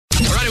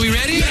right, are we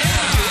ready? Yeah.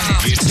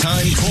 It's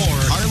time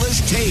for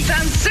Carla's Take.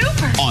 Sounds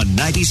super. On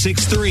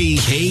 96.3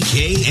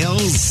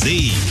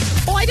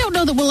 KKLZ. Well, I don't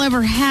know that we'll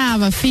ever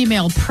have a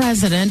female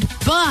president,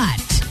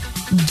 but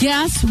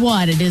guess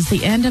what? It is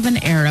the end of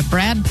an era.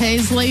 Brad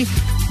Paisley,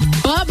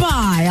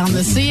 bye-bye on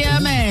the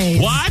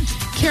CMAs. What?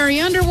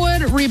 Carrie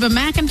Underwood, Reba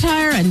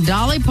McEntire, and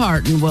Dolly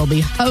Parton will be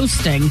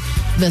hosting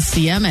the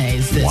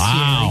CMAs this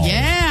Wow.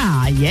 year.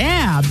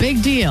 Yeah,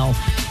 big deal.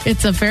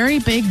 It's a very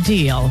big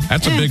deal.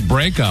 That's a big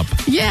breakup.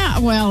 Yeah,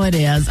 well, it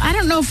is. I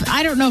don't know if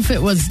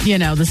it was, the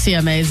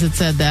CMAs that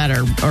said that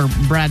or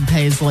Brad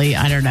Paisley.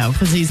 I don't know,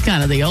 because he's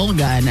kind of the old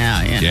guy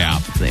now. Yeah.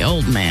 The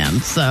old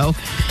man. So,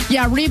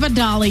 yeah, Reba,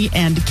 Dolly,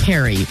 and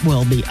Carrie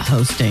will be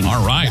hosting.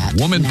 All right. that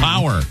Woman now.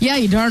 power. Yeah,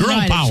 you're darn Girl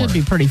right. power. It should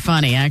be pretty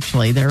funny,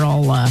 actually. They're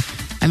all...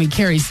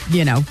 Carrie's,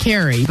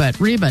 Carrie, but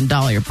Reba and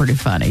Dolly are pretty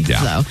funny.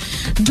 Yeah. So,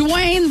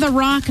 Dwayne "The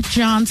Rock"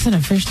 Johnson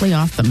officially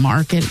off the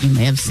market. You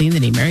may have seen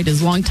that he married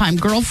his longtime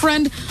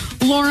girlfriend,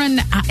 Lauren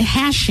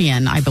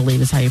Hashian, I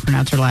believe is how you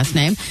pronounce her last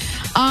name.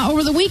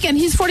 Over the weekend,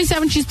 he's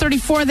 47, she's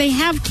 34. They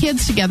have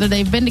kids together.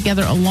 They've been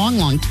together a long,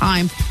 long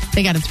time.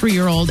 They got a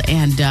 3-year-old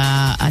and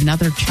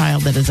another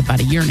child that is about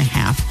a year and a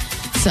half.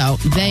 So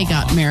they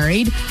got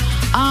married.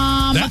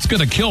 That's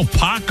going to kill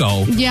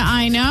Paco. Yeah,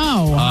 I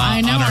know.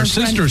 On our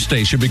sister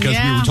station, because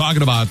we were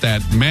talking about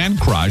that man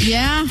crush.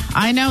 Yeah,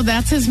 I know.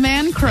 That's his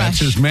man crush.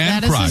 That's his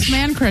man crush. That is his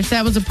man crush.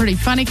 That was a pretty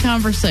funny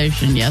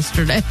conversation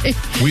yesterday.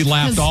 We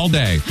laughed all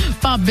day.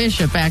 Bob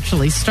Bishop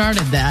actually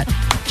started that.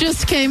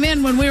 Just came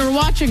in when we were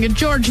watching a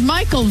George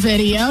Michael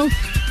video.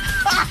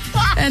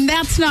 And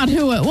that's not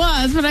who it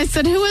was. But I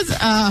said, who is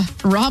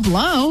Rob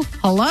Lowe?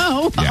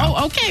 Hello? Yeah.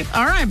 Oh, okay.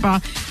 All right,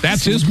 Bob.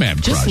 That's his man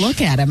crush. Just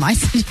look at him. I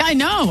said, I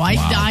know.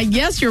 Wow.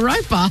 Yes, you're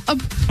right, Bob.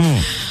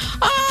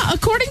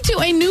 According to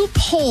a new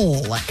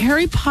poll,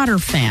 Harry Potter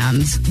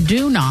fans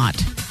do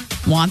not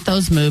want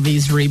those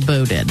movies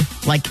rebooted,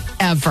 like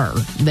ever.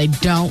 They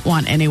don't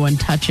want anyone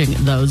touching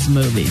those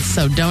movies.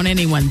 So don't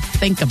anyone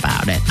think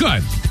about it.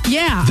 Good.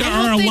 Yeah. There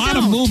are a lot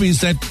of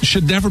movies that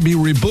should never be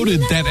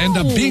rebooted that end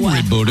up being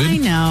rebooted. I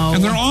know.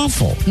 And they're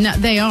awful. No,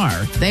 they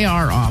are. They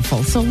are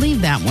awful. So leave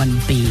that one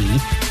be.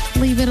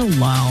 Leave it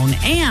alone.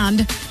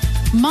 And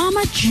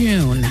Mama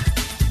June.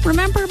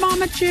 Remember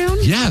Mama June?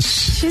 Yes.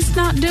 She's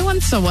not doing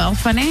so well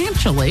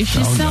financially.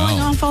 She's selling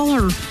off all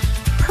her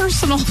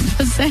personal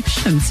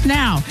possessions.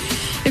 Now,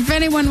 if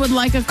anyone would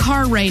like a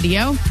car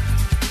radio,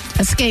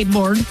 a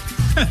skateboard,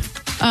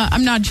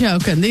 I'm not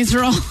joking. These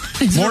are all...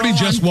 Morty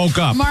just woke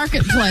up.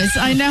 Marketplace.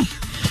 I know.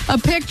 A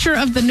picture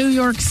of the New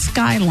York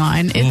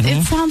skyline.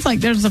 It sounds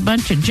like there's a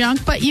bunch of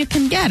junk, but you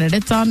can get it.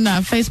 It's on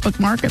Facebook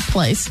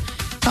Marketplace.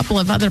 A couple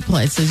of other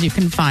places you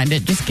can find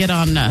it. Just get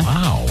on the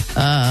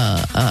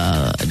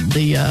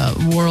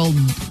World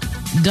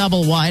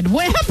Double Wide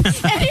Web.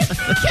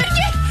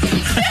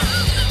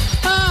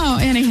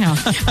 Anyhow.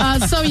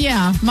 So,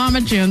 yeah,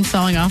 Mama June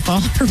selling off all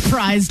her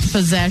prized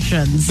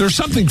possessions. There's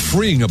something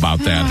freeing about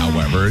that,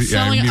 however.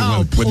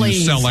 When you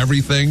sell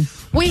everything.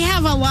 We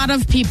have a lot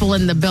of people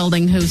in the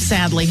building who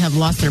sadly have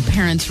lost their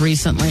parents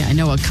recently. I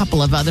know a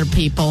couple of other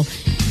people.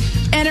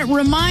 And it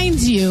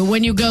reminds you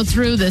when you go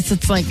through this,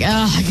 it's like,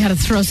 I got to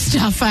throw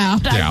stuff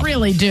out. Yeah. I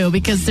really do,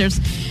 because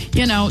there's,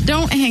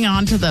 don't hang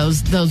on to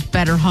those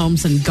better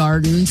homes and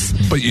gardens.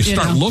 But you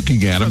start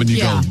looking at them and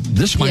you go,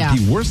 this might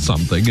be worth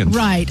something. And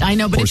right, I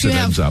know. But of course, if you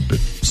ends up,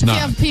 it's not. If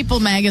you have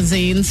People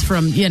magazines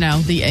from,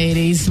 the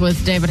 80s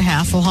with David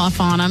Hasselhoff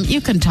on them,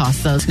 you can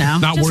toss those now.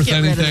 Not Just worth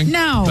get rid of anything?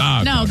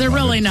 them. No, they're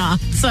really not.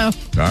 So,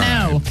 no.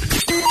 Right.